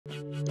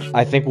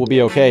I think we'll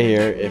be okay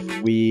here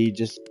if we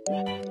just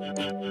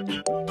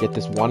get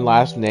this one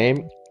last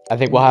name. I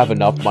think we'll have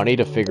enough money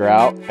to figure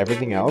out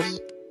everything else.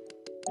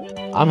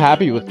 I'm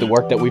happy with the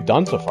work that we've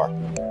done so far.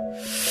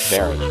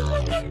 Very.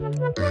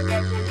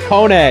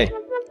 Kone!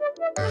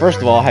 First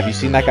of all, have you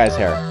seen that guy's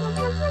hair?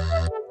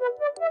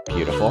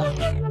 Beautiful.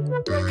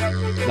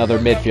 Another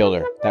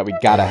midfielder that we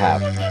gotta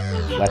have.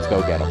 Let's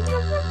go get him.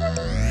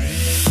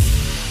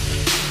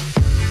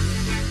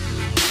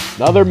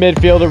 Another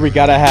midfielder we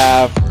gotta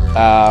have.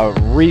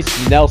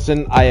 Reece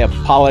Nelson, I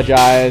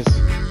apologize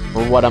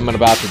for what I'm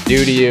about to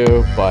do to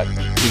you, but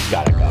he's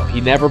gotta go. He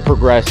never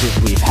progresses.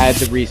 We've had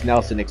the Reece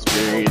Nelson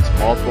experience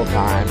multiple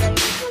times.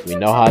 We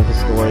know how the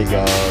story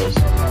goes.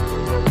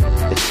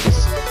 It's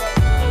just...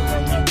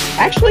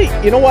 Actually,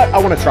 you know what? I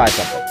want to try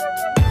something.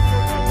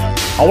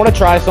 I want to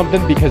try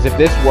something because if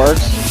this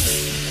works...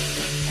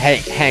 Hey,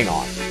 hang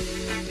on.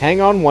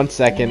 Hang on 1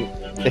 second.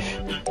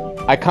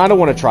 I kind of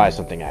want to try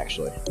something,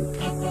 actually.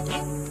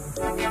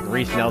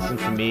 Reece Nelson,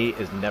 to me,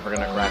 is never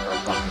going to crack our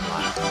fucking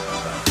line.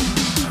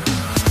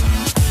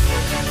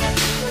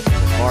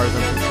 As far as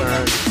I'm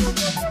concerned,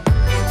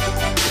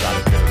 not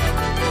as good.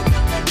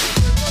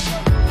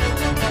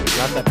 We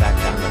got that back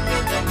down there.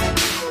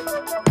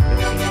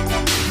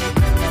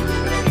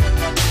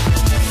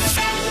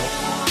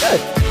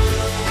 Good.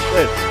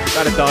 Good.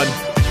 Got it done.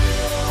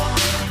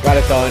 Got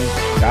it done.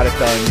 Got it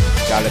done.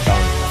 Got it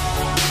done.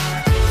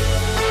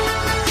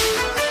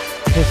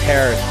 His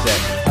hair is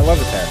sick. I love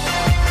his hair.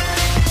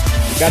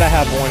 You gotta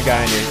have one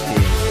guy on your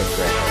team with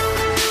great hair.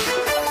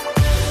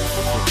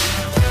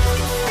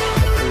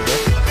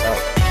 Oh,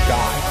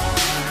 God.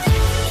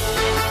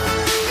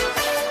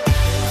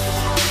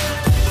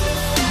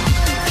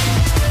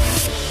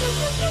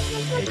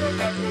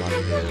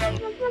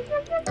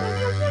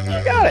 You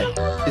got it.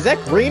 Is that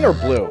green or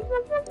blue?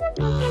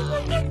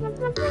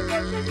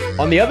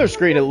 On the other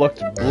screen, it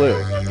looked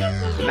blue.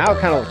 So now it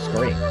kind of looks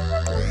green.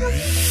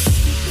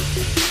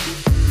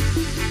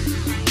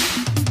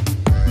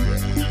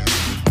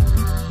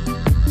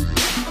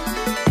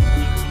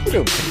 We're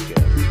doing pretty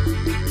good.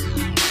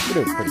 We're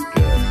doing pretty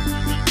good.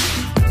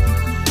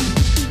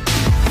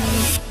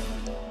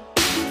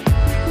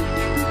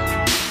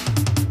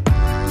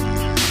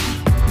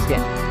 He's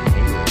getting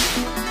angry.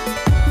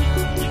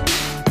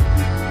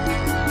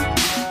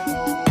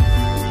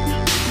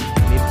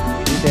 We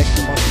need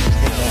extra money. Just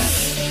take that.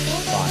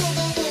 Fine.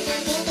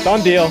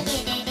 Done deal.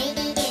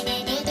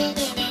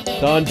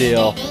 Done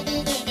deal.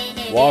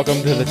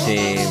 Welcome to the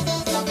team.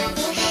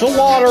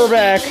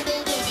 Slaughterback.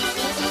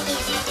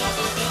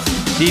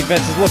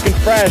 Defense is looking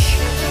fresh.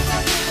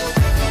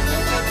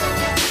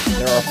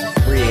 There are some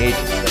free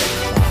agents that are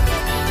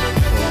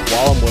so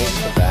while I'm waiting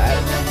for that,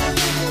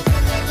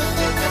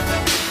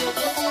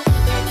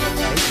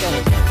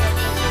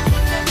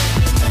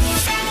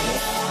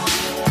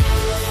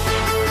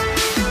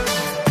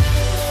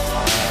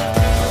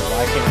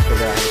 why can't I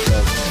figure out how to do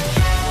this?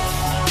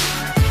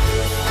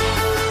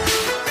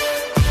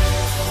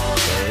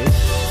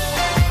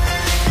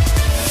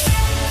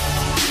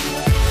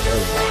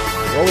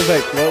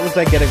 What was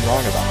I getting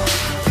wrong about?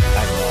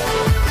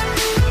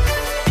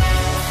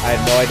 I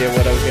have no idea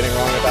what I was getting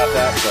wrong about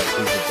that, but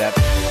he's a depth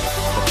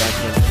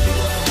defenseman.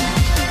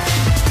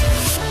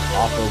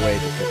 Offer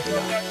wage of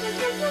 59.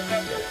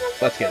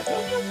 Let's get it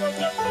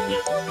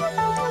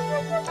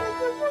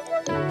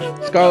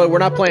done. Scarlett, we're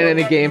not playing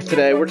any games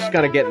today. We're just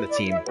gonna get in the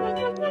team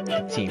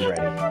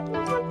ready.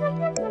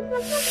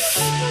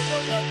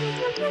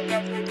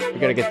 We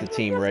gotta get the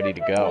team ready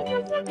to go.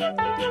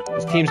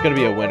 This team's gonna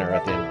be a winner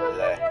at the end of the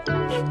day.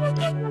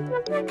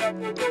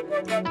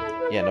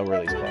 Yeah, no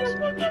release clause.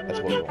 That's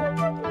what we want.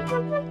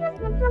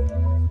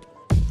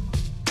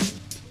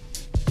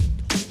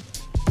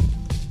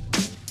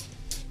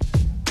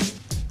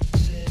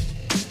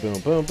 Boom,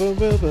 boom, boom,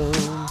 boom, boom.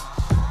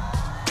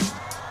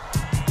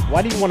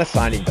 Why do you want a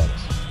signing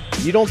bonus?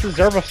 You don't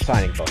deserve a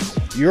signing bonus.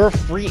 You're a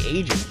free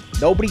agent.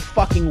 Nobody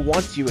fucking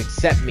wants you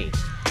except me.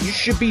 You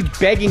should be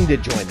begging to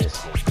join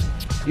this team.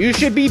 You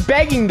should be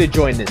begging to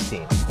join this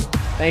team.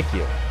 Thank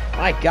you.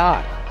 My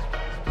God.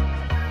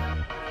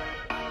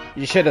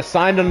 You should have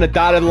signed on the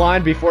dotted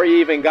line before you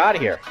even got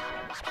here.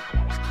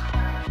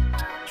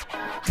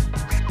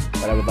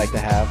 But I would like to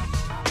have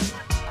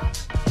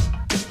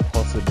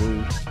Impulsive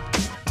Mood.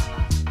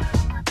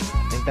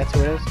 I think that's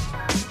who it is.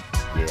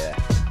 Yeah.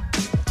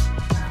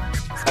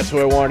 That's who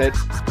I wanted.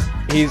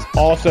 He's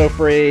also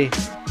free,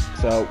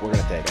 so we're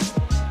going to take him.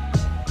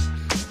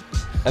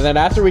 And then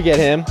after we get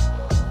him,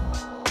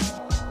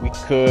 we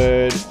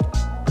could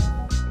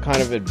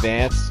kind of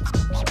advance.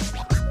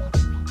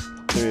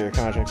 3-year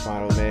contract's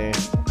fine with me.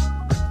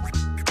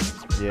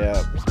 Yeah.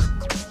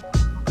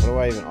 What do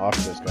I even offer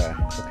this guy?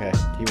 Okay,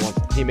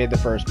 he made the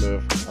first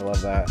move. I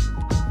love that.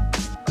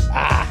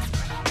 Ah!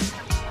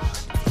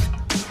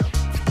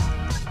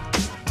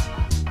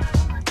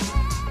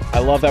 I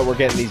love that we're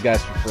getting these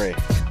guys for free.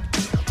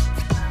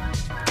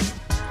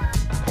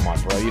 Come on,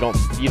 bro. You don't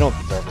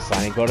deserve a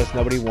signing bonus.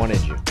 Nobody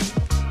wanted you.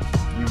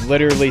 You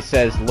literally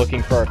says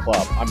looking for a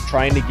club. I'm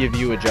trying to give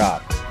you a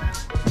job.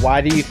 why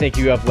do you think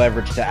you have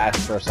leverage to ask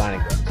for a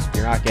signing bonus?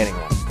 You're not getting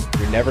one.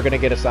 You're never going to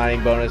get a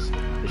signing bonus.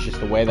 It's just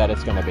the way that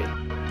it's going to be.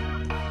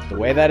 It's the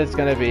way that it's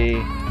going to be.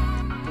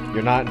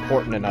 You're not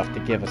important enough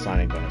to give a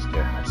signing bonus to.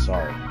 I'm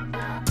sorry.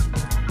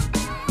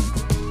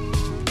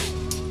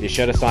 You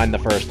should have signed the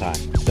first time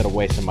instead of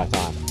wasting my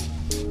time.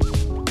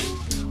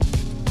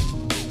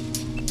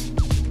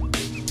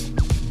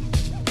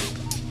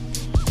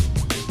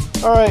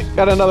 Alright,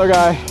 got another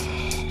guy.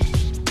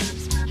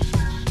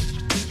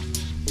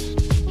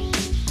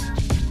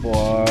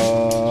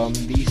 From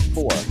these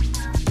 4.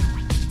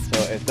 So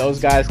if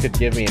those guys could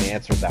give me an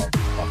answer, that would be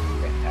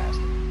fucking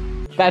fantastic.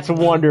 That's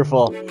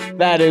wonderful.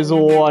 That is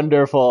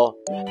wonderful.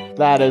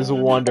 That is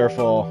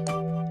wonderful.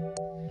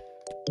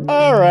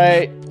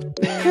 Alright.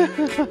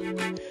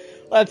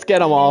 Let's get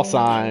them all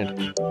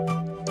signed.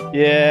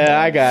 Yeah,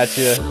 I got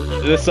you.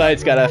 This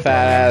site's got a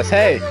fat ass.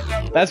 Hey,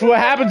 that's what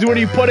happens when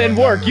you put in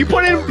work. You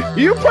put in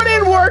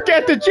work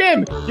at the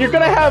gym. You're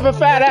gonna have a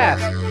fat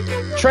ass.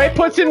 Trey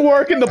puts in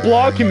work in the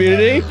blog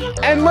community,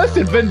 and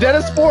listen,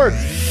 Vendetta Sports,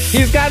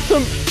 he's got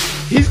some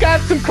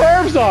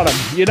curves on him,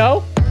 you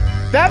know?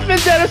 That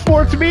Vendetta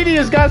Sports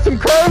Media's got some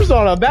curves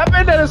on him. That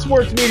Vendetta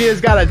Sports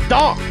Media's got a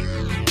donk.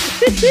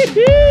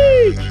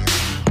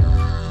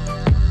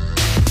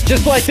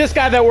 Just like this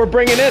guy that we're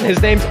bringing in,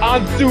 his name's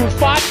Ansu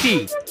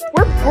Fati.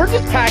 We're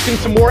just packing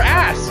some more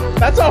ass.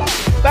 That's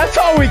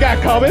all we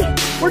got coming.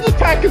 We're just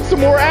packing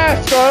some more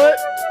ass, Scarlett.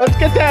 Let's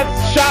get that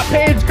shot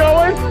page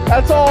going.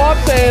 That's all I'm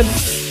saying.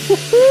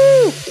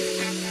 Woohoo!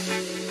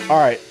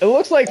 Alright, it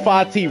looks like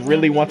Fati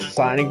really wants a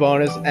signing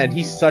bonus, and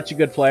he's such a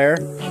good player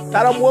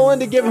that I'm willing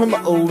to give him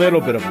a little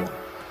bit of one.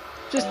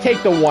 Just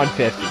take the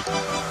 150.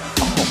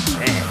 Oh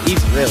man,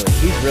 he's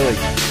really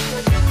good.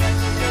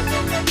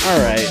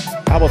 Alright,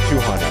 how about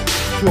 200?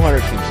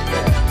 200 seems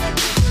fair.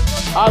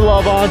 I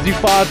love Ansu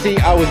Fati.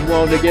 I was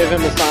willing to give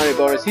him a signing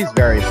bonus. He's a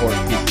very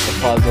important piece of the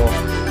puzzle.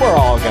 We're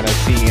all gonna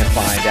see and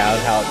find out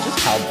just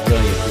how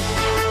brilliant this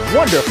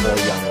wonderful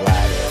young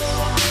lad is.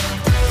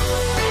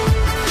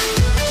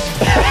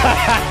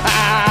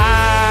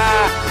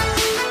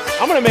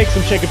 I'm gonna make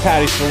some chicken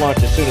patties for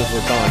lunch as soon as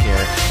we're done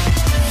here.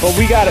 But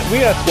we got a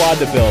squad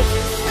to build.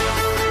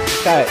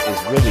 This guy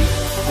really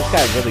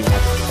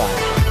wants to sign.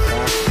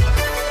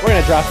 We're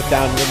gonna drop it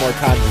down one more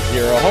time to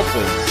 0.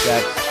 Hopefully he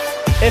accepts.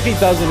 If he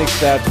doesn't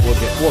accept, we'll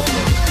close.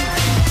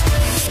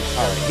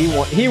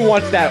 Alright, he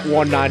wants that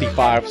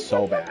 195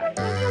 so bad.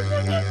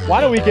 Why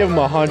don't we give him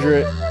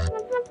 100?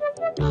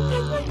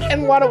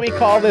 And why don't we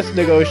call this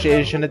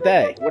negotiation a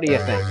day? What do you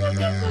think?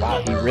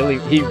 Wow, he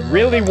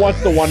really wants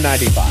the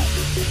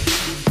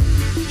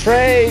 195.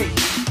 Trey,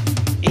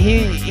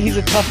 he's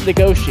a tough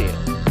negotiator.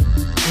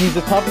 He's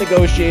a tough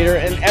negotiator,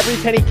 and every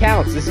penny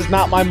counts. This is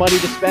not my money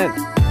to spend.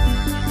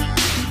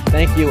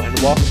 Thank you, and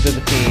welcome to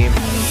the team.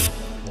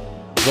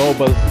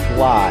 Zoba's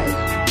Glide.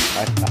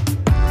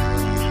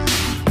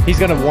 He's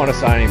gonna want a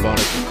signing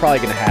bonus. He's probably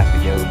gonna have to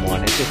give him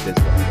one. It just is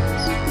what it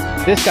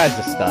is. This guy's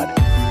a stud.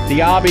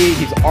 Diaby,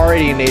 he's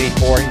already an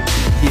 84.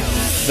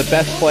 He's the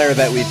best player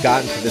that we've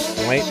gotten to this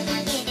point.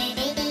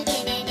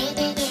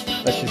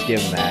 Let's just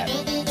give him that.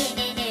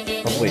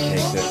 Hopefully he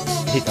takes it.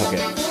 He took it.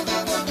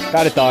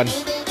 Got it done.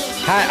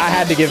 I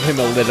had to give him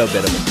a little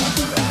bit of a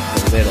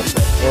touch. A little bit.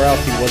 Or else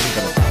he wasn't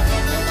gonna sign.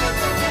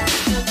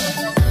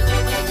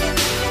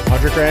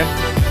 100 grand?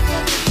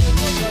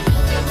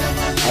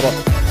 How about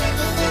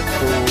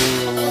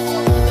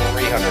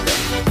 300 grand?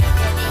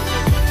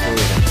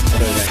 What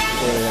do you think?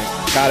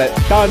 Got it.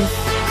 Done.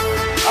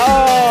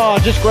 Oh,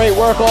 just great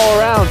work all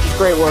around. Just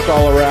great work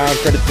all around.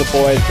 Credit to the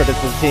boys. Credit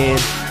to the team.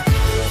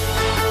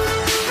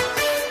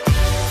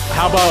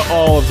 How about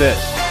all of this?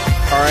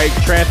 All right,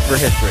 transfer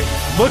history.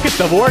 Look at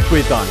the work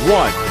we've done.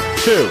 1,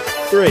 2,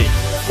 3,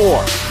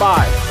 4,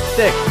 5,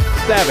 6,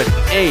 7,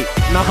 8,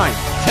 9,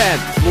 10,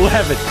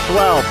 11,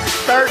 12,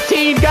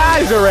 13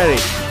 guys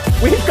already.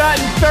 We've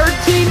gotten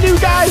 13 new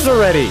guys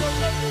already.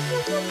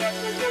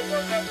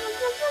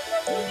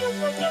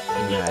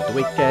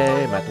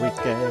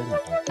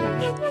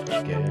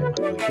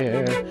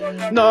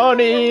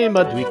 Noni,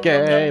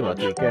 Madwike.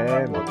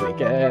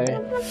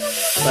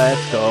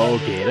 Let's go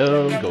get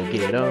him, go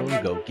get him,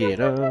 go get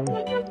him.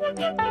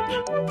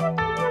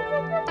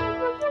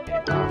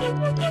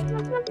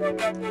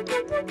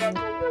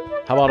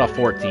 How about a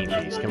 14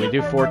 piece? Can we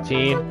do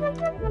 14?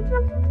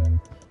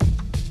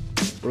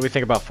 What do we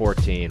think about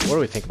 14? What do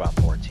we think about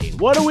 14?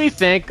 What do we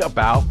think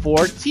about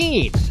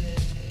 14?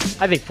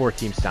 I think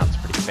 14 sounds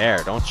pretty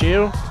fair, don't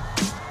you?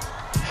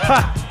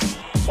 Ha!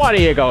 Why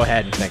don't you go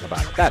ahead and think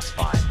about it? That's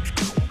fine.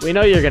 We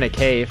know you're gonna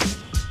cave.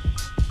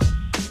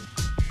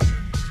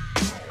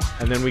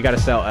 And then we gotta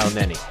sell El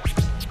Neni.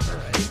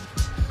 Alright.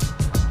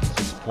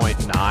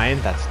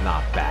 6.9, that's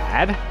not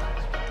bad.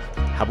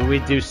 How about we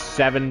do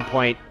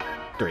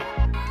 7.3?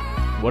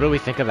 What do we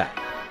think of that?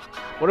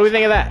 What do we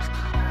think of that?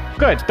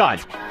 Good, done.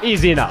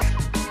 Easy enough.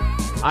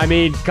 I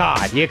mean,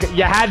 God, you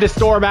had to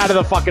storm out of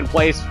the fucking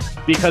place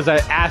because I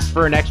asked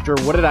for an extra,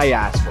 what did I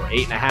ask for?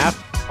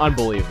 8.5?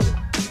 Unbelievable.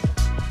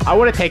 I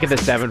would have taken the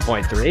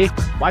 7.3.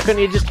 Why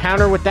couldn't you just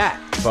counter with that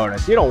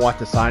bonus? You don't want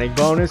the signing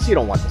bonus. You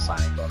don't want the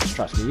signing bonus.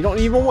 Trust me. You don't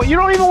even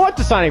want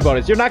the signing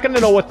bonus. You're not going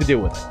to know what to do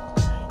with it.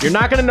 You're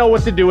not going to know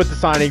what to do with the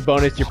signing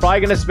bonus. You're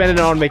probably going to spend it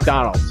on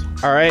McDonald's.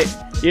 All right?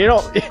 You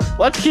know,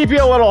 let's keep you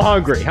a little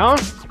hungry, huh?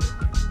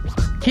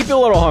 Keep you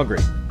a little hungry.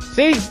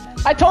 See?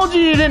 I told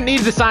you didn't need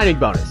the signing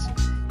bonus.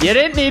 You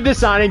didn't need the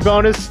signing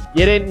bonus.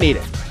 You didn't need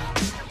it.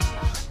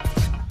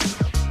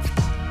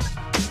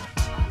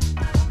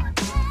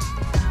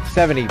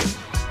 $7 even.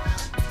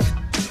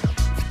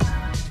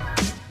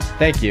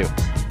 Thank you.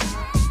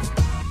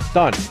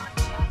 Done.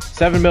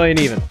 7 million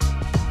even.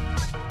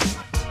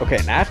 Okay,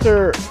 and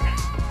after...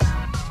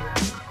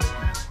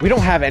 We don't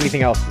have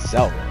anything else to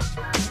sell, really.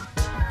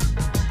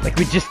 Like,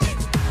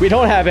 we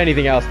don't have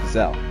anything else to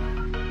sell.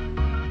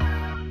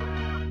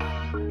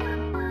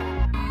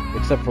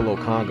 Except for Low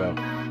Congo.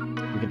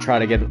 We can try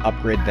to get an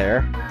upgrade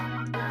there.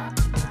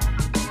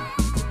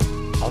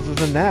 Other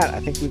than that, I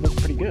think we look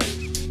pretty good.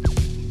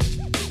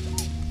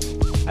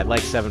 I'd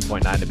like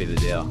 7.9 to be the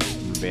deal,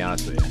 to be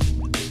honest with you.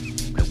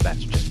 Because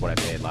that's just what I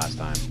paid last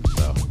time,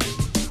 so.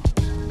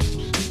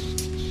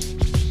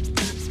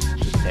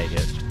 Just take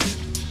it.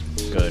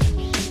 Good.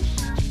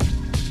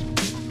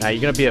 Now,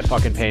 you're gonna be a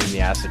fucking pain in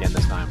the ass again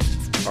this time.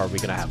 Or are we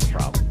gonna have a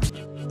problem?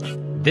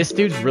 This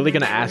dude's really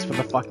gonna ask for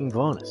the fucking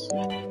bonus.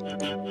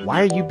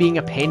 Why are you being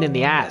a pain in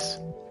the ass?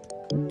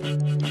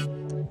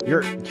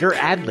 You're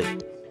Adley.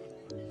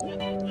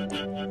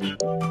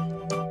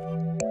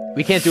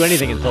 We can't do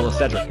anything until the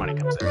Cedric money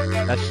comes in.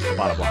 That's just the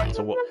bottom line.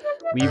 So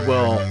we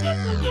will...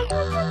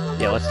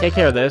 Yeah, let's take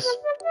care of this.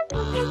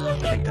 I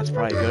think that's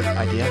probably a good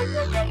idea.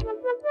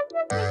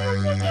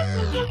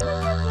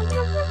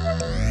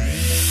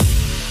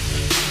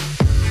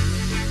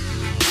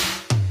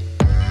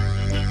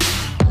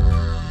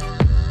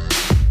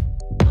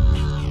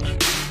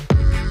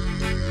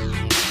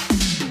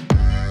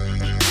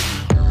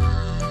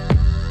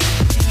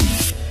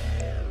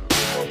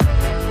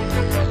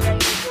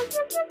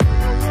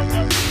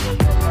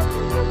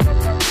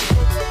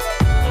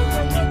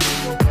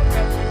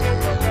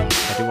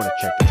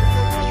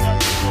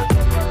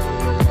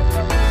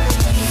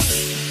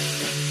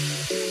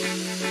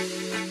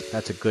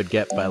 That's a good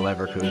get by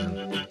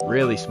Leverkusen.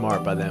 Really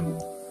smart by them.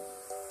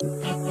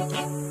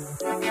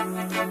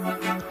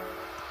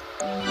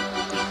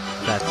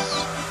 That's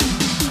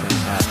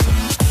fantastic.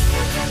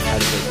 How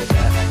did they do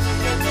that?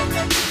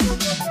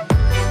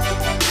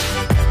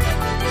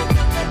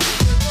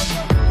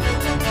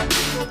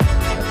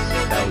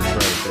 That was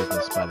great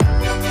business by them.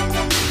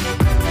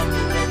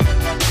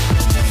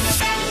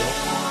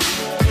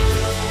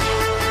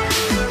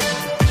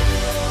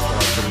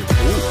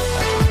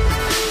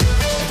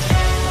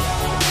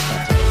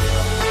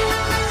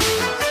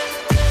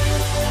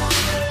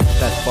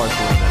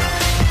 Barcelona.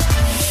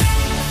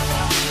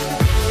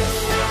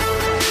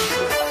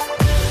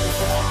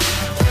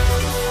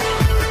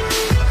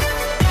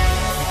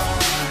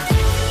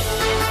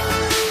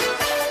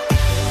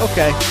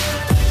 Okay.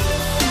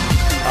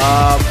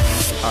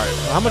 Alright,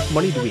 how much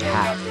money do we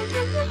have?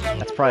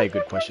 That's probably a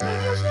good question to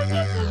ask.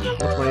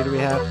 How much money do we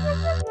have?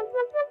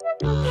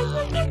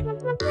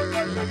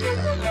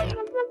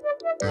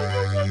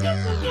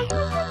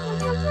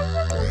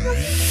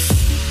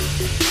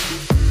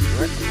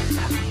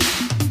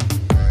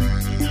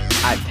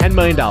 I have $10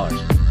 million.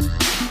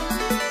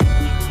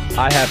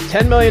 I have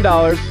 $10 million.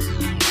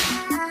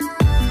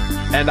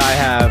 And I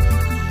have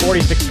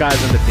 46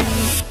 guys on the team.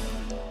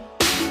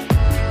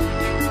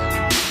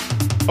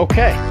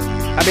 Okay.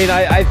 I mean,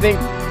 I think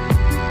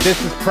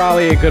this is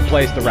probably a good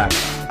place to wrap it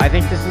up. I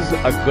think this is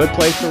a good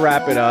place to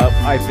wrap it up.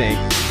 I think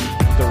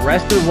the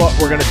rest of what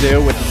we're going to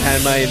do with the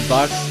 10 million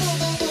bucks,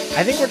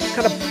 I think we're just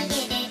going to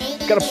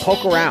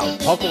poke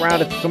around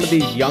at some of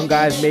these young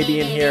guys maybe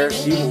in here,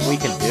 see what we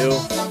can do.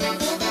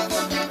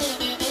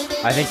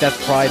 I think that's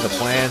probably the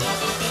plan.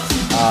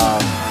 I'm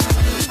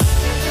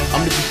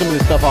gonna do some of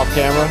this stuff off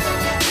camera,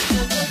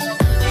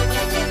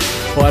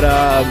 but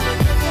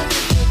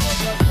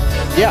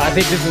yeah, I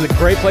think this is a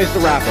great place to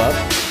wrap up.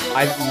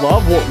 I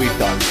love what we've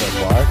done so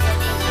far.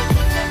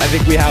 I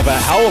think we have a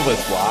hell of a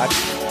squad,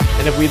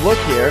 and if we look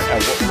here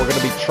at what we're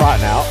gonna be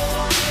trotting out,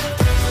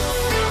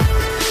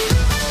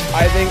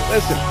 I think,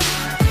 listen,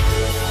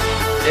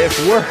 if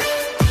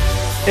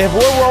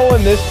we're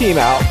rolling this team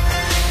out,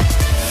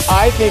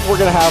 I think we're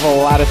going to have a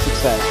lot of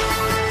success.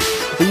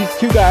 These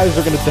two guys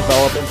are going to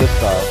develop into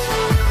stars.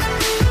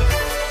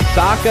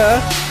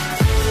 Saka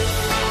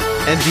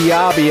and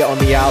Diaby on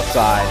the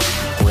outside,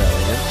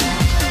 brilliant.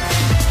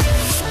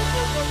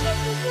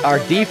 Our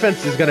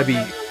defense is going to be...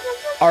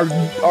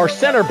 Our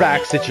center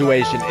back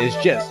situation is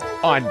just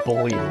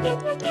unbelievable.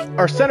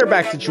 Our center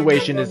back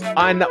situation is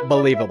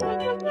unbelievable.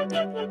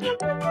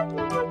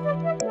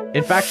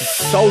 In fact, it's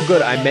so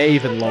good I may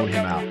even loan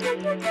him out.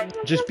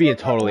 Just being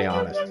totally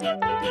honest.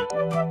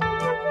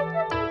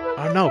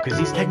 Oh no, because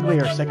he's technically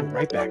our second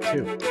right back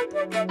too.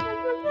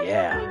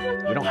 Yeah,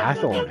 we don't have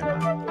to loan him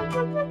out.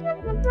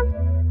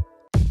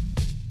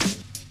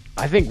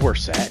 I think we're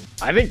set.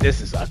 I think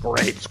this is a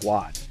great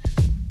squad.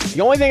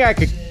 The only thing I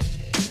could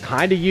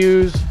kind of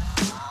use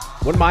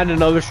Wouldn't mind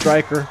another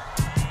striker.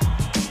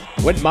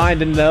 Wouldn't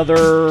mind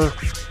another...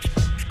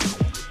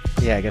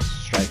 Yeah, I guess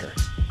striker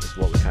is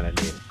what we kind of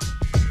need.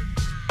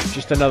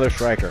 Just another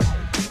striker.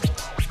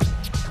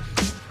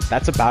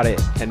 That's about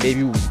it. And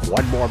maybe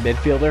one more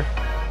midfielder.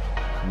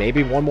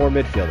 Maybe one more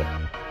midfielder.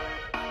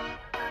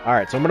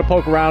 Alright, so I'm going to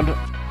poke around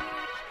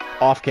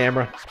off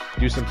camera.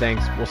 Do some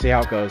things. We'll see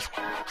how it goes.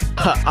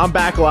 I'm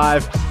back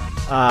live.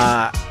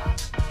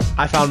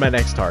 I found my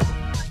next target.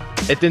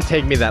 It didn't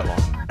take me that long.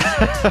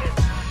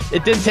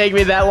 It didn't take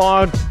me that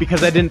long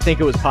because I didn't think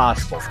it was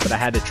possible, but I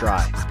had to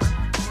try.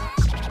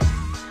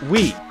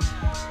 We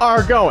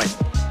are going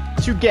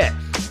to get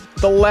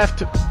the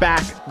left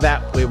back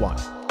that we want.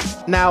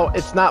 Now,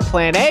 it's not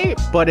plan A,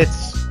 but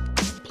it's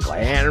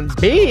plan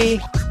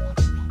B.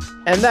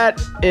 And that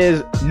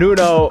is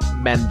Nuno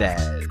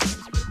Mendes.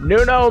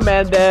 Nuno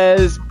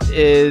Mendes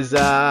is,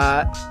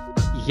 yeah.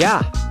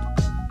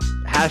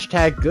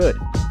 Hashtag good.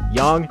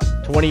 Young,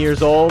 20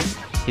 years old.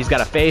 He's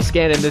got a face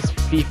scan in this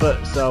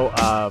FIFA, so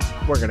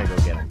we're going to go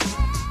get him.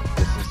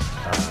 This is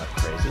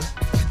crazy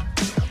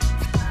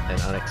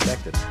and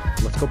unexpected.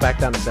 Let's go back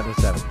down to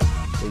 7-7.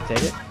 Did he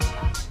take it?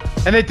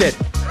 And they did.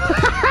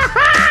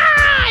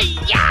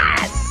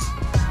 Yes!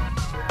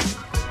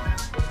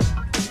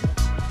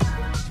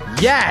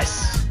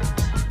 Yes!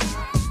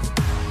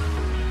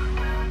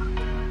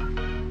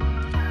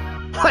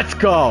 Let's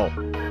go!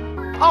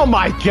 Oh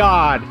my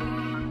god!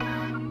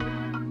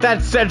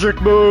 That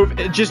Cedric move,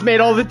 it just made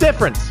all the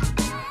difference.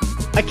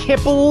 I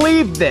can't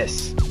believe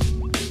this.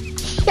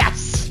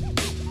 Yes!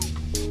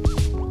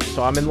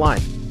 So I'm in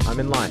line. I'm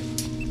in line.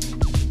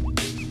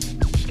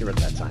 Just get rid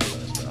of that sign for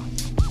us, bro.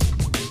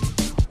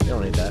 You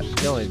don't need that. You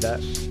don't need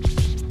that.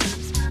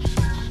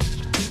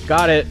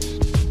 Got it.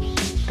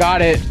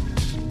 Got it.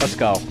 Let's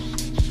go.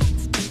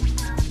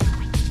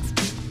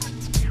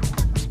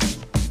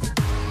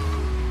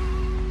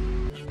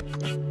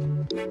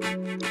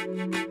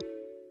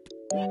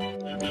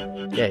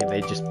 Yeah,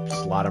 they just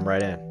slot him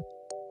right in.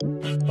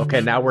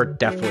 Okay, now we're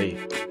definitely...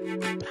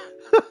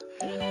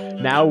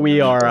 Now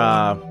we are,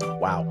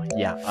 wow.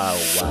 Yeah, wow.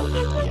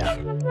 Yeah.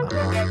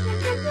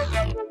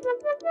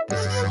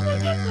 This is something.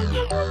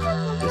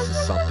 This is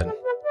something.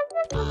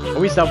 Oh,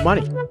 we still have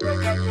money.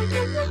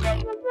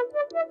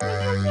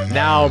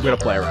 Now I'm gonna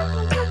play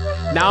around.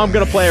 Now I'm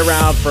gonna play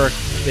around for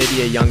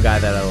maybe a young guy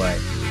that I like.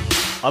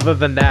 Other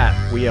than that,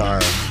 we are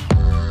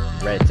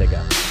ready to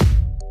go.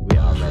 We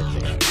are ready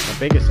to go.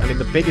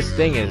 The biggest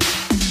thing is,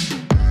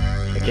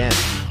 again,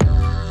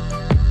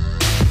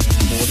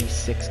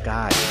 46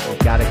 guys. We've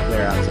got to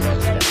clear out some of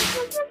this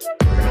stuff.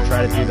 We're going to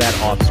try to do that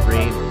off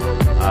screen.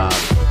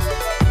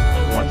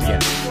 Once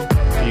again,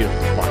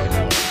 beautiful fucking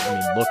goal. I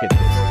mean, look at this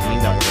team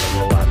that we're going to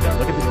roll out there.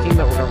 Look at this team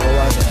that we're going to roll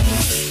out there.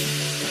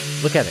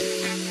 Look at it.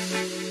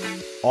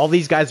 All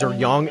these guys are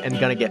young and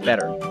going to get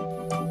better.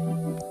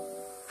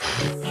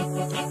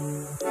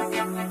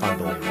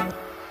 Unbelievable.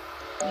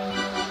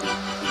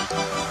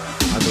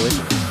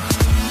 Unbelievable.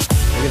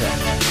 Look at that.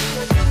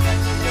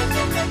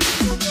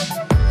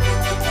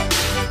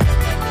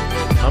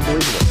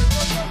 Unbelievable.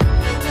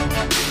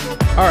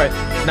 Alright,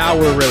 now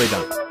we're really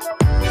done.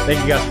 Thank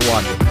you guys for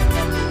watching.